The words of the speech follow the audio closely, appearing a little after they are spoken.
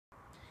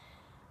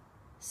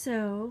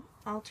So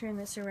I'll turn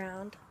this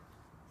around.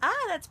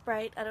 Ah, that's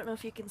bright. I don't know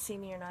if you can see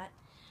me or not.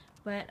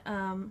 But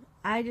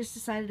I just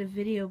decided to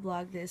video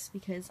blog this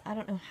because I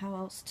don't know how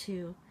else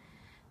to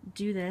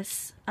do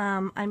this.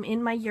 I'm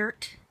in my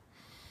yurt.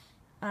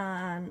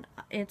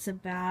 It's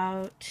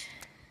about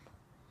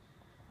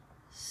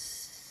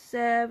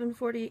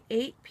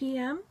 7:48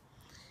 p.m.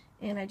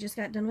 and I just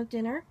got done with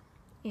dinner,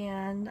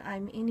 and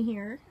I'm in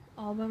here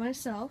all by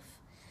myself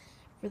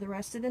for the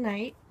rest of the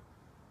night,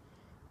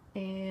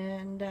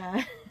 and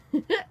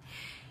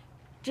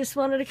just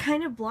wanted to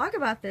kind of blog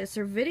about this,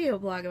 or video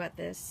blog about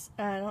this.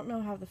 I don't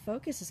know how the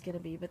focus is going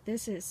to be, but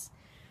this is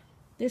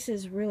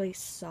really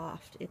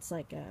soft. It's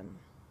like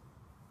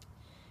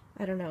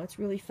I don't know, it's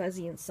really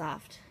fuzzy and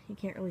soft. You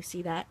can't really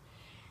see that.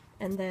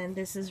 And then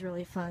this is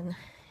really fun.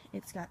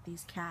 It's got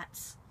these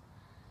cats,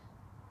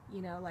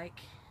 you know, like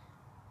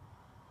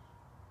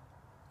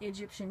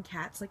Egyptian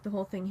cats. Like the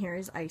whole thing here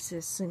is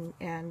Isis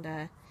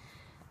and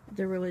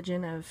the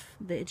religion of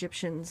the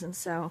Egyptians, and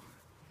so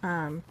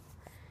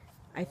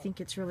I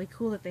think it's really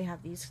cool that they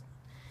have these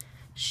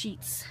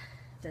sheets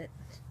that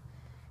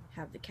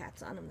have the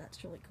cats on them.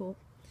 That's really cool.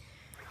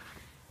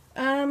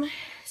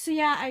 So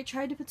yeah, I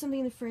tried to put something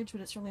in the fridge, but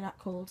it's really not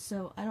cold,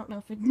 so I don't know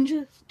if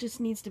it just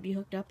needs to be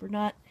hooked up or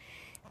not.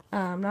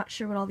 I'm not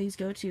sure what all these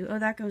go to. Oh,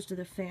 that goes to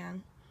the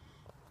fan.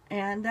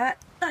 And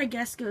that, I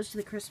guess, goes to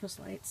the Christmas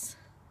lights,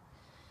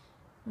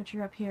 which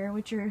are up here,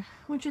 which are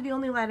the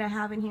only light I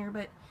have in here,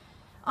 but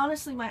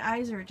honestly, my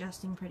eyes are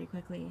adjusting pretty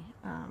quickly.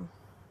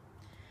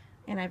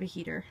 And I have a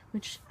heater,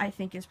 which I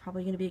think is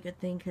probably going to be a good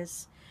thing,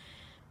 because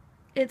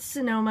it's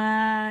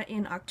Sonoma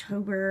in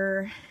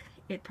October.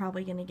 It's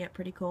probably going to get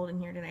pretty cold in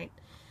here tonight.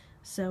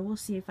 So we'll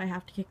see if I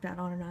have to kick that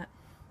on or not.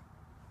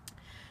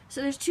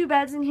 So there's two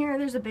beds in here.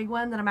 There's a big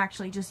one that I'm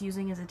actually just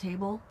using as a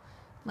table,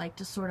 like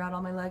to sort out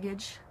all my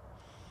luggage.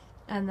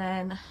 And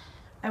then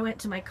I went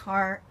to my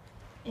car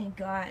and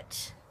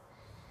got,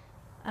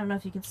 I don't know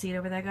if you can see it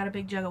over there, I got a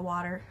big jug of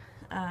water,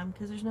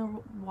 because there's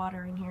no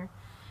water in here.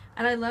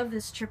 And I love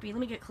this trippy, let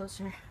me get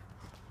closer,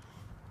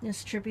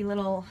 this trippy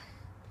little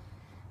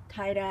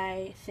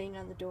tie-dye thing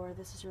on the door.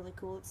 This is really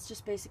cool. It's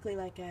just basically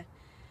like a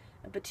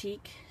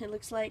batik, it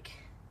looks like.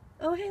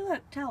 Oh, hey,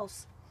 look,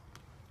 towels.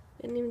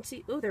 Didn't even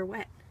see. Oh, they're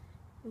wet.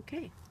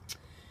 Okay.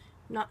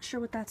 Not sure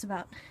what that's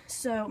about.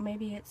 So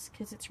maybe it's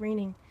because it's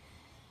raining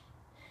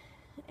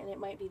and it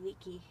might be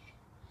leaky.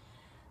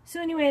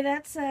 So anyway,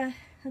 that's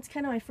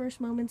kind of my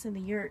first moments in the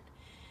yurt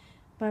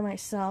by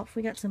myself.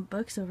 We got some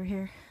books over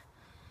here.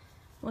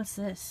 What's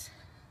this?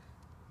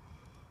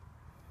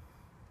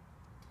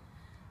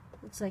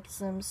 Looks like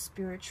some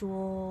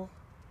spiritual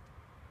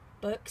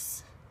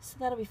books, so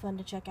that'll be fun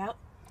to check out.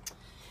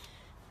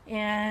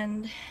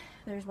 And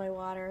there's my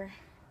water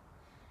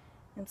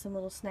and some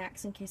little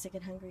snacks in case I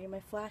get hungry, and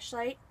my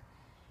flashlight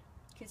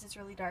because it's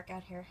really dark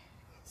out here.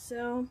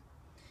 So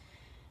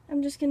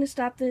I'm just gonna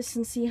stop this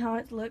and see how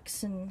it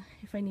looks and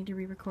if I need to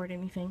re-record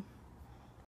anything.